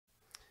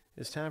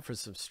It's time for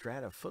some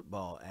Strata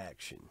football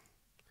action.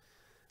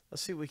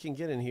 Let's see what we can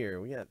get in here.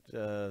 We got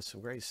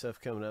some great stuff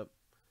coming up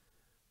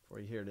for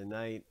you here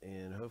tonight,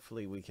 and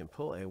hopefully we can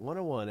pull a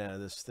 101 out of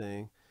this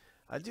thing.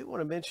 I do want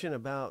to mention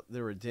about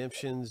the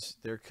redemptions.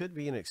 There could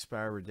be an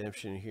expired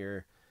redemption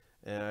here,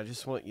 and I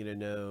just want you to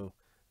know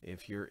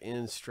if you're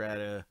in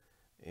Strata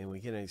and we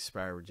get an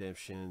expired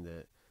redemption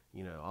that,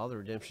 all the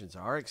redemptions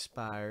are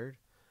expired.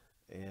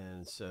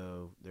 And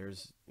so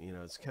there's,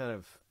 it's kind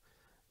of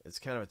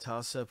a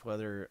toss up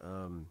whether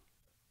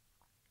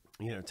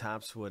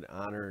Topps would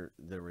honor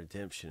the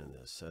redemption in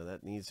this. So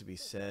that needs to be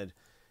said.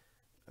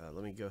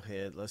 Let me go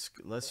ahead. We're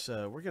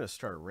going to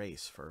start a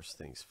race first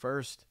things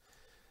first.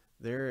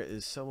 There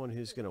is someone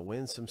who's going to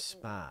win some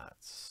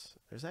spots.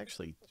 There's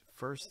actually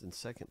first and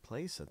second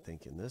place, I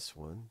think, in this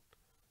one.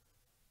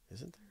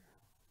 Isn't there?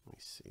 Let me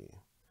see.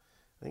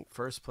 I think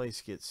first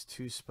place gets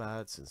 2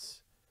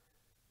 spots.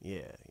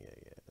 Yeah.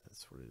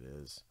 That's what it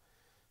is.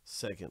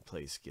 Second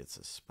place gets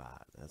a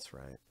spot. That's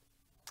right.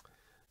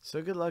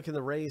 So good luck in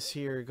the race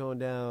here going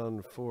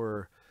down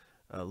for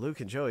Luke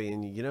and Joey.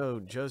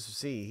 And Joseph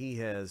C.,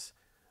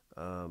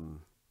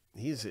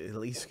 he's at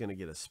least going to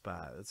get a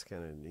spot. That's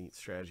kind of a neat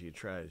strategy to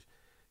try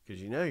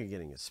because you're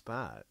getting a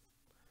spot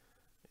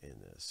in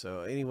this.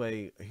 So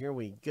anyway, here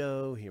we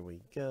go.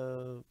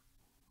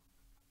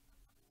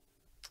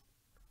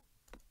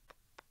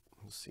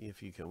 We'll see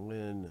if you can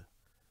win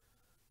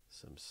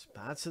some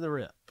spots in the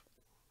rip.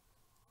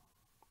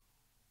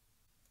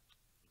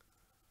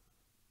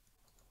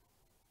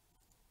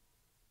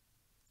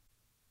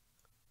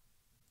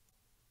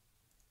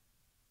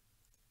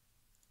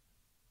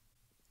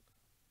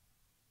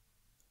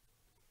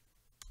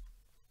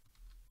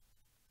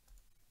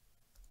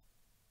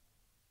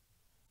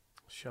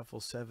 Shuffle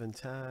 7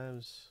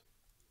 times.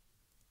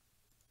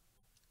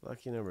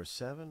 Lucky number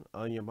 7.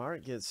 On your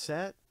mark, get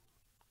set.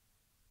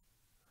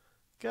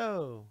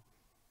 Go.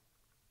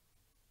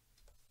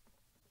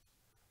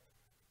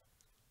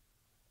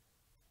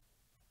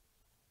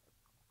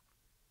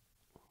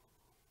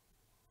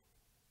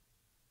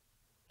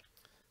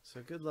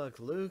 So good luck,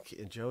 Luke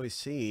and Joey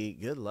C.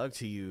 Good luck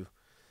to you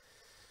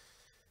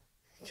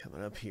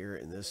coming up here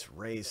in this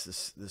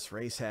race, this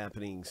race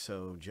happening.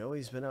 So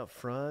Joey's been up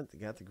front. They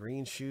got the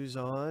green shoes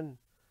on.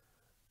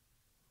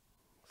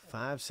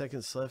 5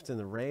 seconds left in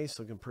the race.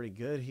 Looking pretty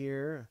good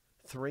here.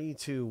 3,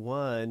 2,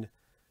 1.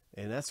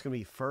 And that's going to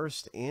be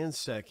first and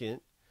second.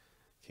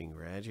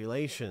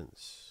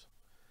 Congratulations.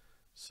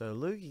 So,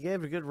 Luke, you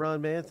gave it a good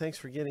run, man. Thanks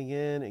for getting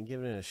in and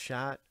giving it a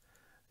shot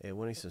and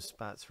winning some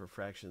spots for a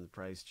fraction of the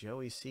price.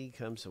 Joey C.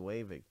 comes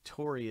away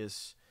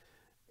victorious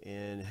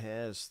and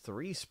has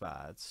 3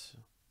 spots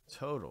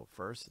total.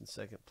 First and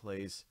second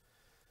place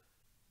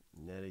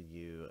netted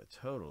you a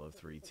total of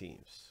 3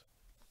 teams.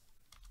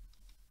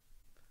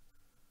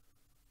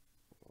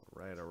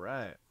 All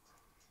right.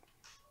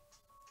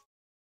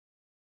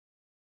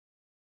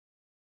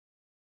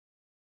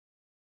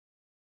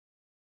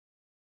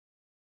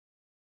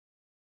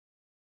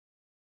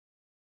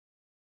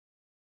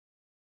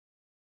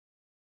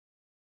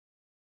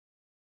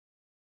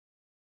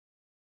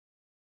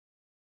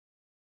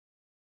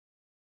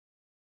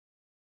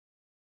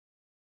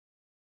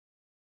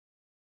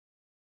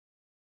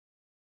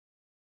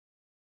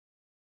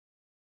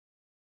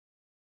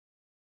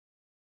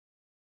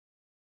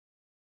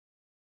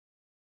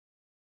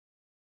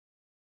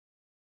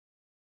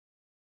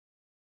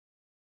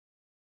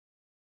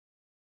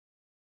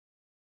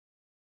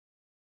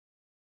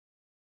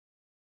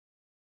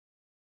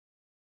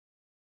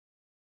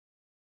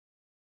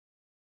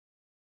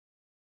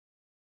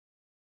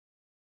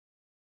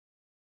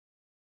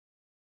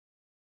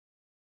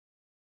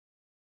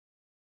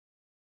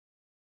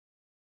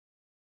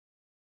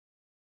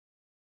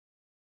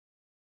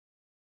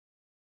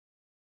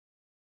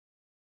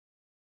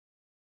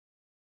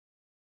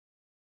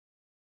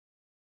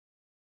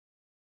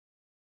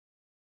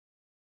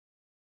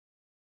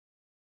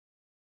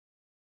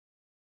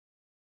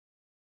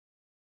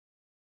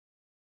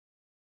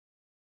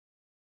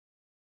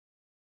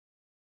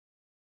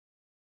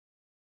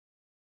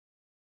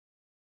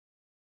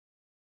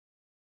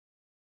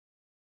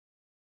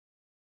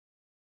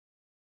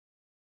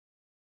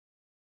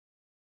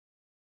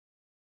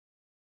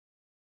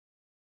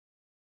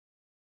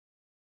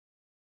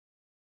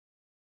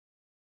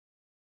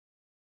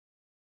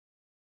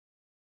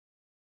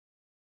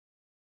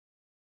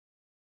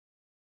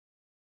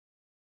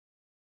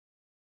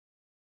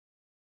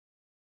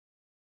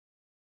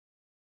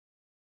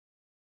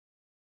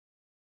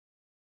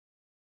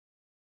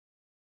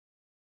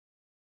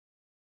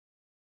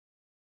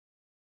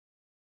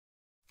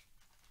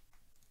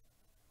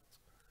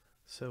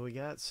 So we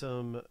got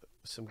some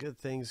good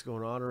things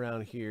going on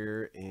around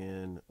here,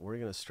 and we're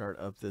going to start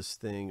up this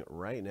thing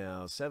right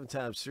now. 7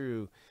 times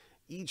through.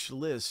 Each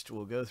list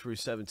will go through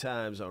 7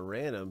 times on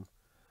random.org,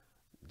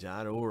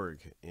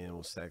 and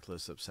we'll stack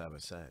lists up side by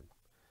side.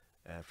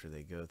 After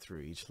they go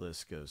through, each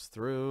list goes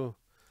through.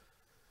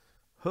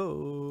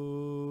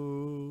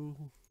 Ho!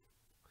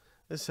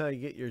 That's how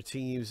you get your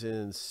teams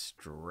in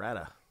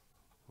Strata.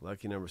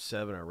 Lucky number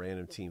 7, our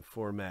random team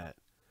format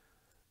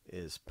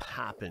is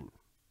popping.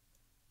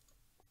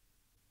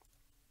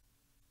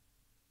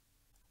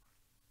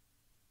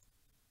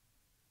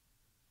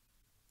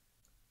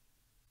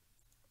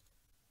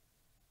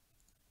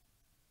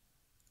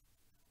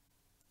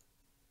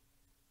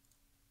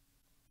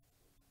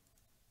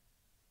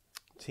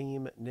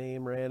 Team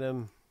name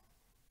random.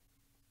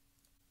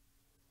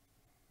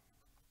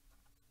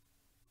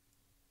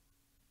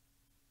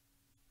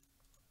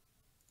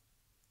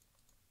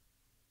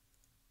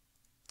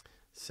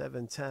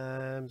 Seven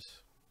times.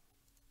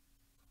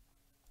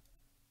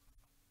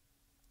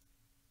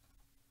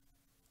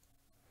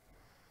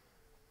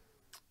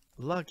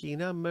 Lucky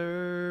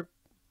number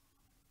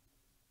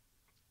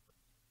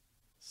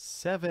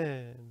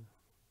 7.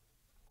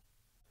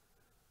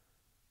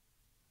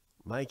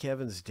 Mike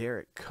Evans,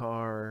 Derek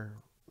Carr.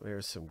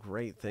 There's some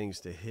great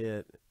things to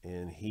hit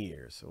in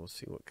here. So we'll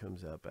see what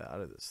comes up out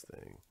of this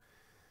thing.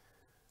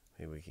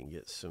 Maybe we can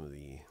get some of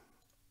the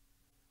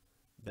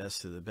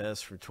best of the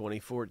best for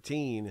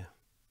 2014.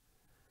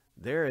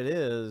 There it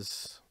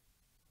is.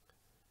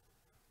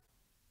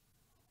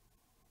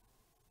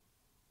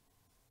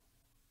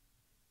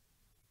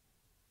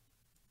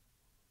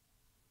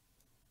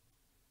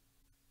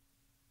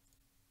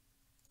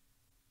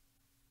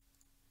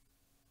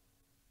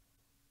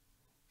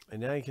 And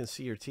now you can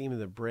see your team in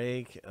the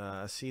break.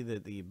 I see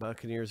that the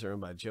Buccaneers are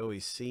owned by Joey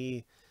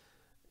C.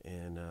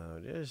 And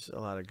there's a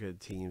lot of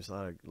good teams,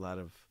 a lot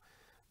of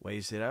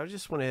ways that I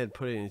just went ahead and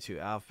put it into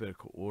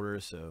alphabetical order.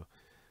 So,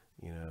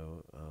 you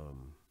know,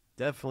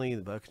 definitely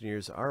the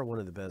Buccaneers are one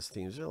of the best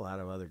teams. There are a lot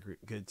of other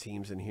good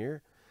teams in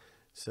here.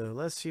 So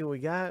let's see what we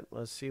got.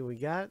 Let's see what we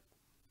got.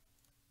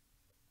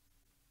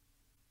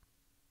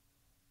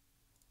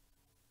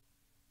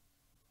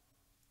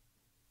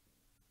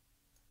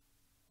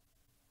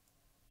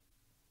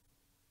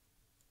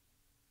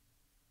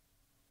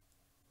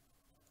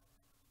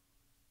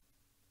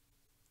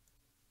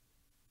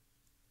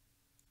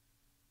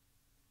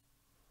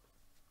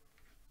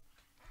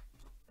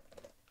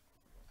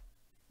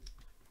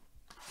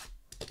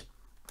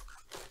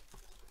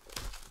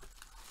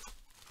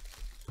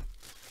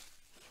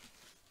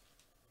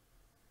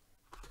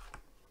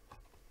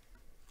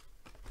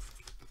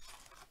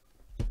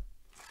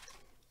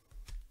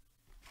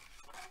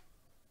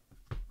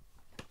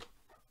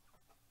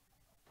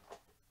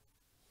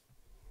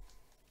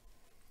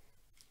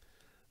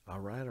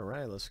 All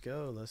right, let's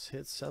go. Let's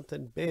hit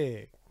something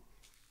big.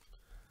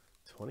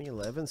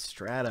 2011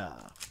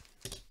 Strata.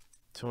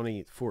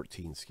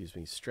 2014, excuse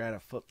me, Strata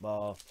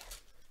football.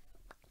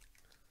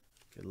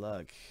 Good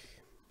luck.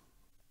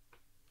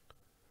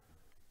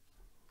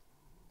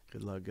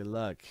 Good luck, good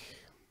luck.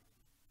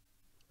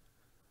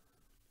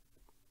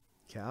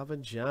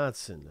 Calvin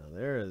Johnson. Now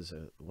there is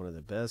one of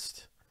the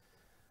best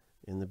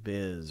in the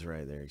biz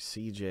right there.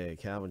 CJ,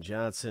 Calvin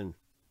Johnson.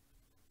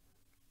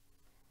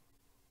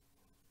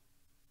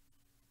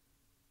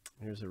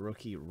 Here's a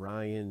rookie,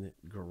 Ryan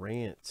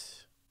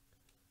Grant.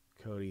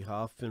 Cody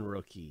Hoffman,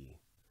 rookie.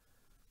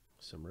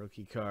 Some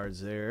rookie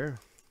cards there.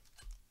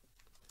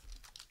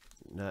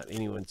 Not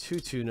anyone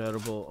too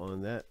notable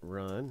on that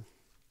run.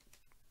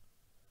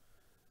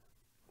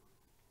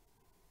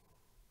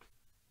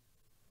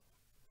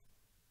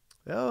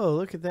 Oh,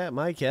 look at that.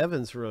 Mike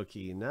Evans,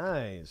 rookie.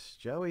 Nice.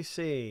 Joey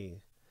C.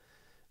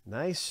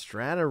 Nice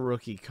Strata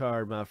rookie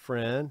card, my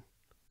friend.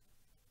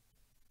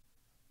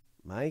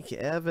 Mike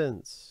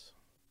Evans.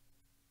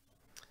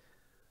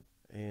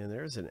 And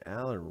there's an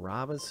Allen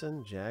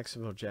Robinson,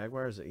 Jacksonville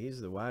Jaguars. He's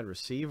the wide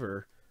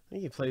receiver. I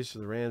think he plays for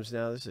the Rams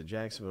now. This is a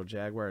Jacksonville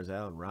Jaguars,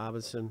 Allen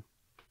Robinson.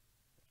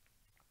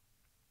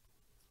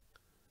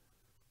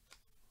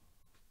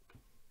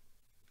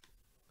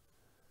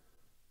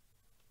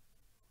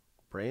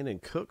 Brandon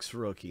Cooks,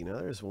 rookie. Now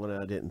there's one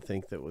I didn't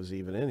think that was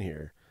even in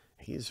here.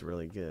 He's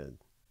really good.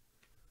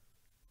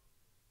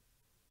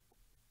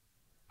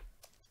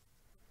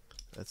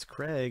 That's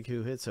Craig,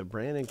 who hits a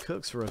Brandon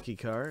Cooks rookie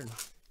card.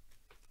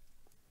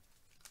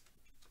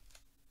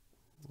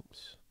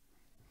 Oops.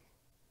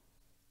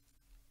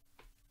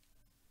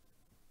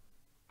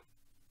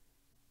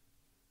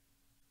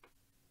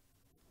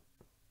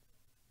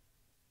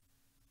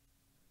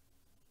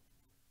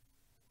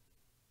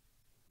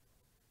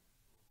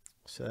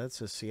 So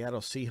that's a Seattle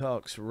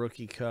Seahawks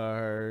rookie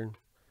card.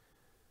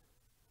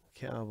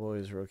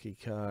 Cowboys rookie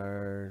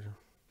card.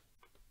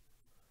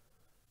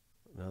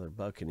 Another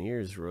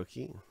Buccaneers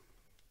rookie.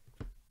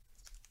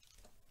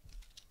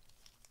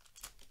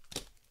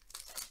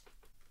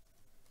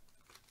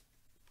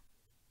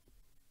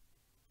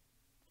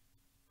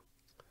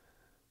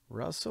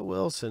 Russell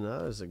Wilson,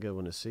 that was a good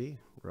one to see.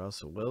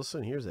 Russell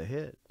Wilson, here's a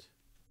hit.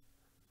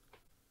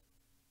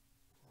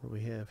 What do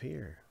we have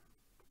here?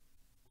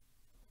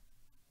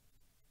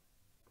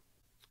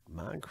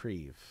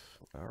 Moncrief.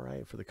 All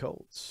right, for the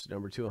Colts.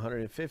 Number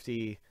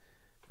 250.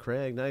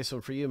 Craig, nice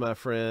one for you, my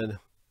friend.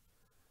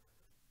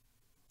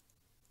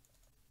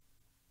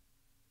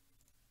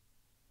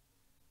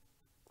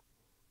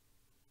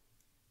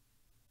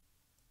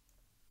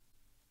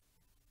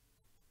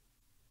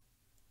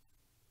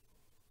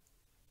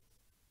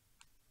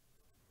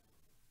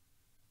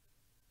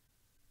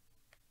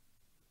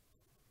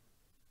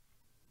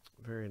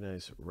 Very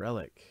nice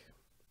relic.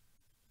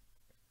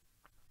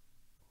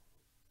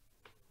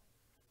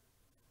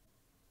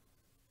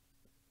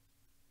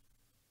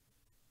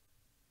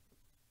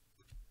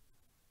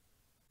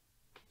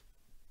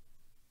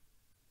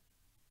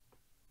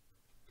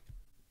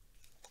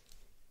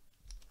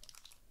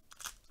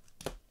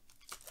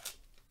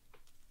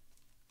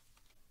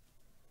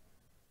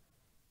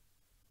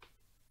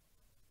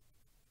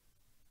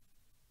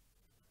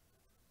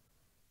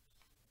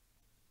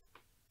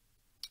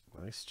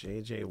 Nice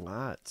J.J.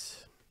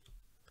 Watt.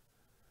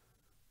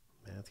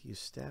 Matthew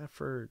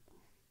Stafford.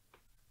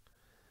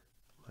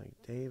 Mike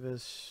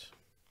Davis.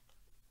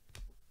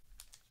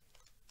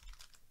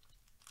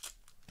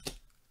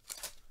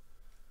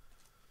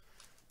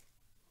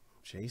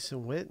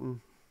 Jason Witten.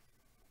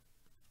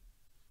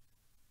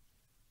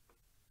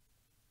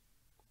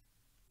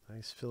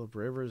 Nice Phillip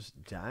Rivers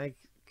die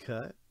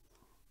cut.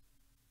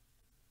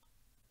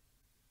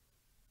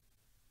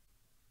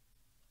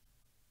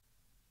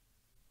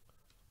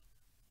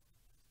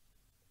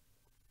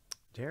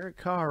 Derek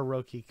Carr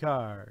rookie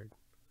card.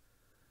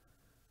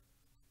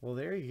 Well,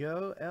 there you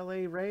go.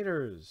 L.A.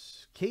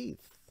 Raiders.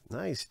 Keith.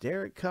 Nice.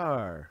 Derek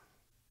Carr.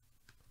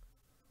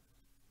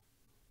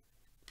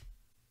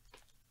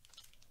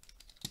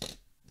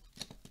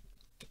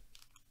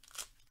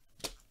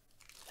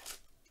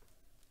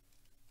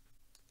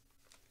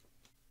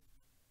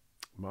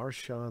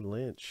 Marshawn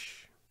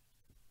Lynch.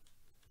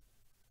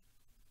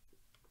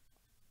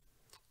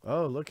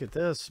 Oh, look at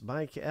this.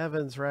 Mike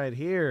Evans right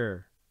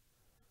here.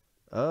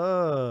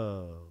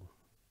 Oh.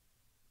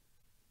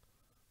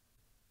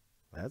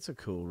 That's a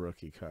cool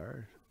rookie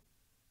card.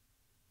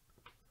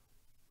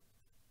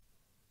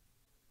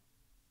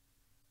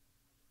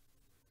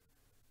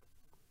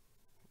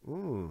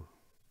 Ooh.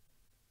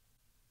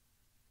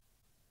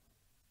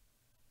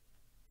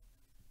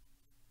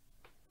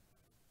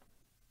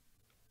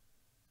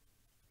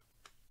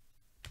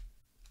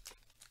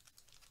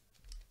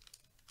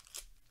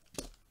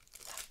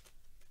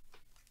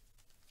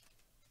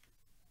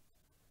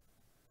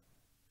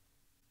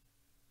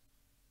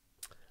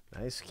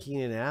 Nice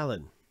Keenan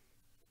Allen.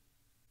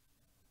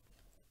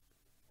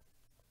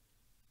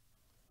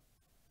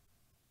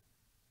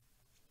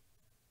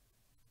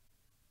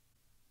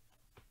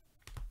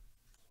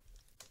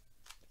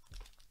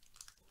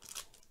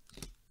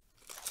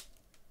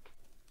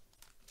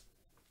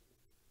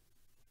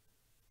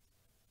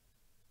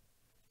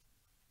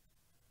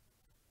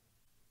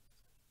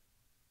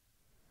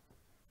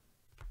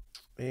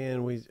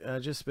 And we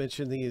just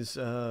mentioned these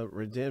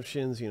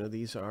redemptions. You know,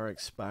 these are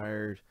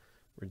expired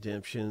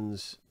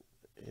redemptions.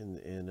 You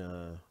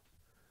know,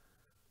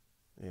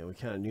 we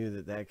kind of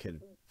knew that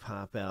could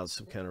pop out.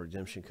 Some kind of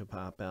redemption could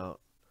pop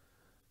out.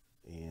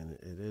 And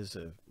it is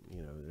a,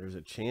 you know, there's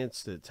a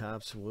chance that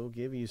Topps will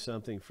give you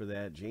something for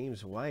that.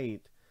 James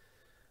White,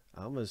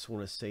 I almost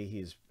want to say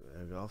he's,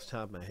 off the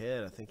top of my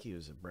head, I think he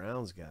was a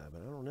Browns guy,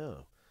 but I don't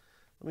know.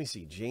 Let me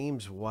see.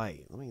 James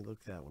White. Let me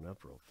look that one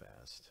up real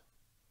fast.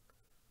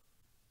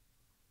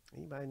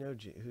 Anybody know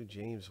who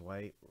James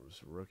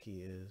White's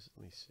rookie is?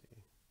 Let me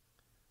see.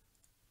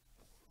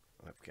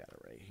 I've got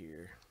it right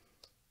here.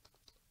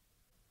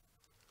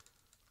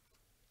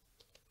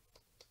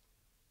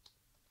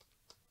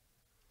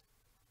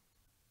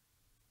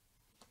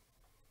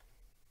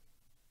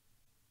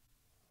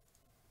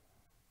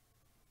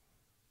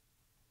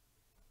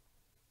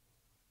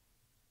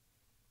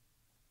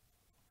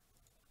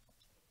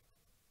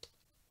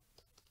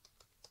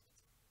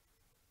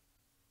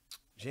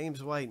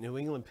 James White, New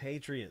England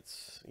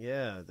Patriots.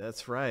 Yeah,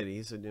 that's right.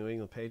 He's a New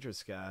England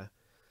Patriots guy.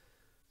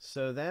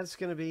 So that's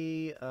going to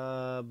be,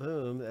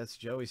 boom, that's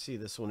Joey C.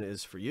 This one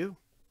is for you.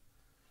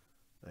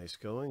 Nice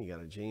going. You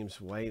got a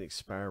James White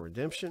Expire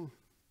Redemption.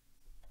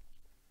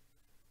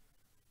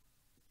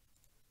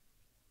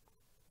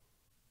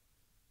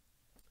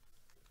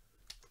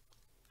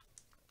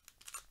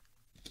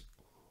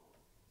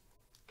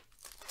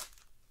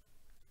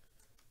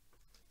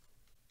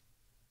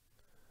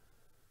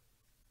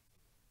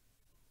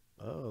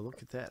 Oh,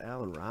 look at that,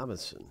 Allen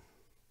Robinson.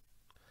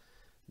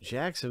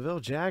 Jacksonville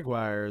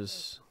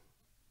Jaguars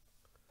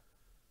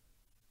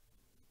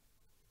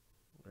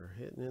are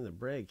hitting in the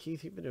break.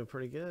 Keith, you've been doing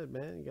pretty good,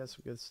 man. You got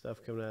some good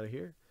stuff coming out of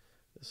here.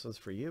 This one's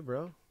for you,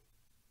 bro.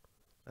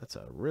 That's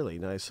a really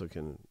nice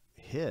looking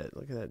hit.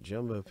 Look at that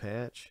jumbo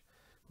patch.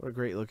 What a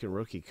great looking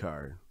rookie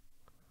card.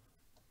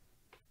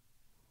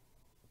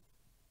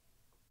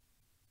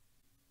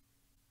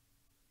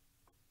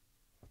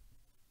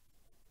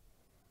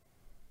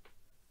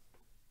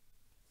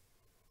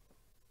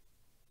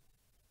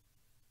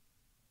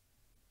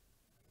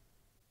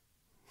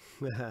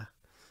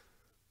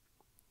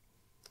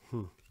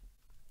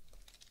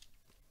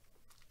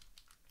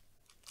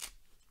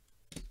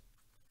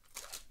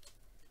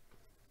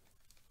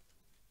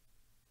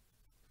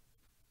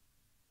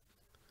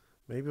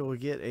 Maybe we'll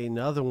get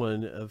another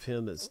one of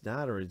him that's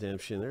not a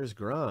redemption. There's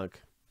Gronk.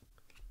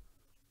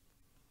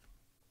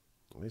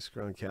 Nice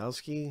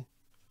Gronkowski.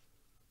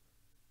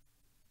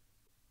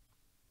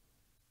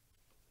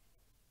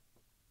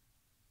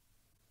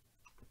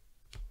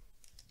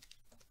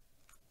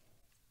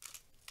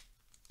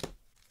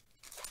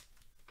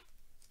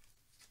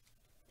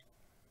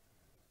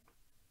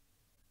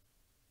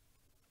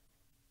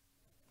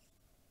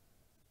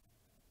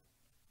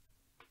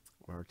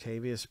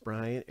 Martavius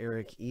Bryant,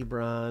 Eric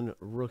Ebron,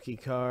 rookie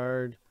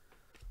card.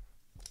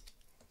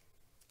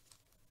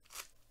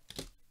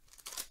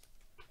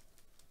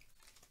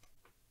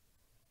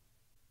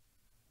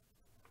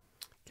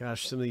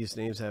 Gosh, some of these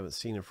names I haven't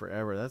seen in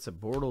forever. That's a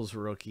Bortles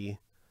rookie.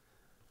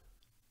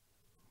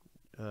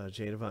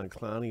 Jadavon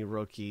Clowney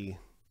rookie.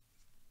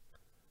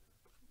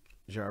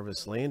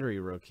 Jarvis Landry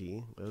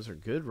rookie. Those are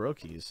good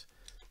rookies.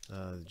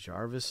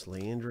 Jarvis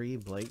Landry,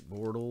 Blake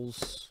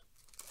Bortles.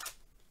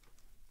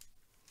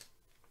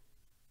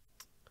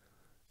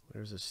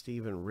 There's a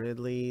Stephen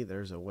Ridley.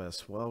 There's a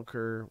Wes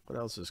Welker. What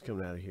else is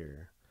coming out of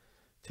here?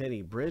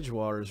 Teddy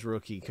Bridgewater's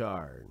rookie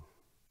card.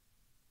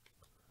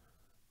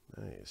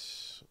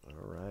 Nice.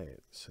 All right.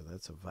 So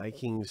that's a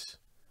Vikings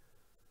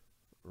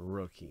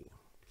rookie.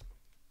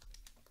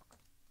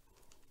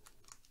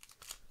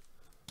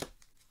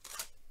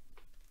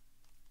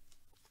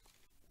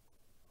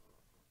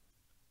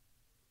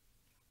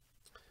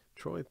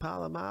 Troy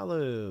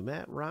Polamalu,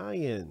 Matt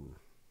Ryan.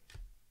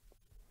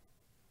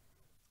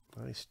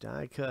 Nice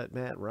die cut,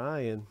 Matt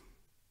Ryan.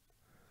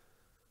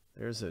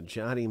 There's a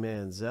Johnny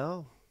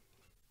Manziel.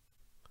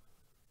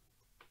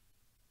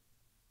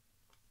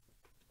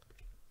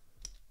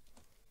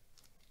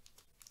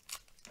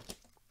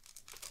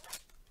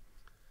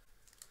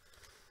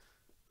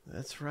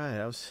 That's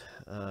right.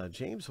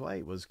 James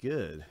White was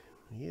good.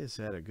 He has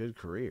had a good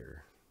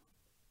career.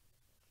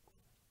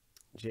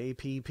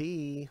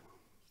 JPP.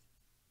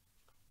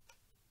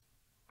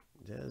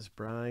 Des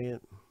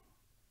Bryant.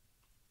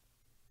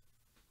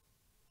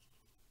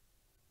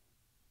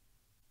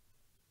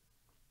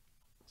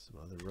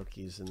 Some other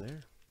rookies in there.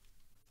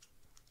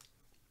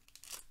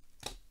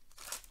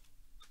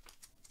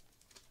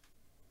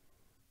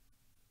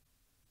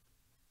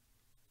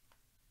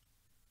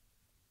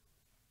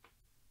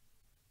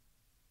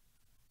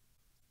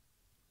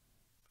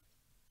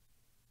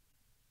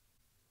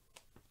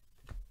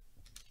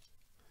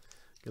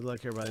 Good luck,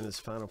 everybody, in this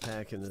final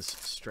pack in this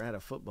Strata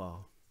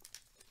football.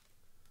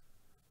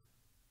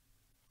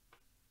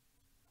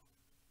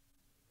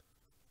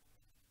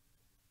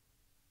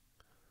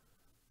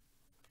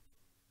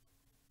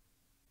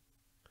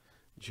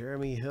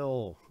 Jeremy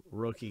Hill,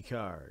 rookie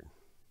card.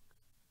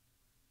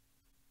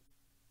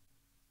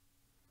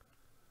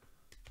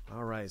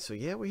 All right, so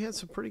yeah, we had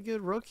some pretty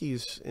good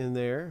rookies in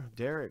there.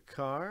 Derek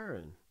Carr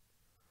and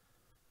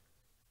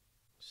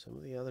some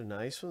of the other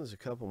nice ones. A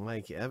couple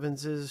Mike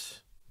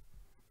Evanses.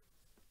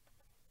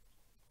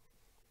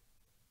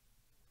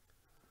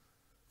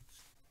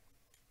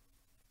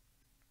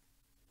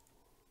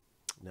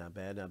 Not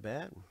bad, not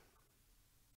bad.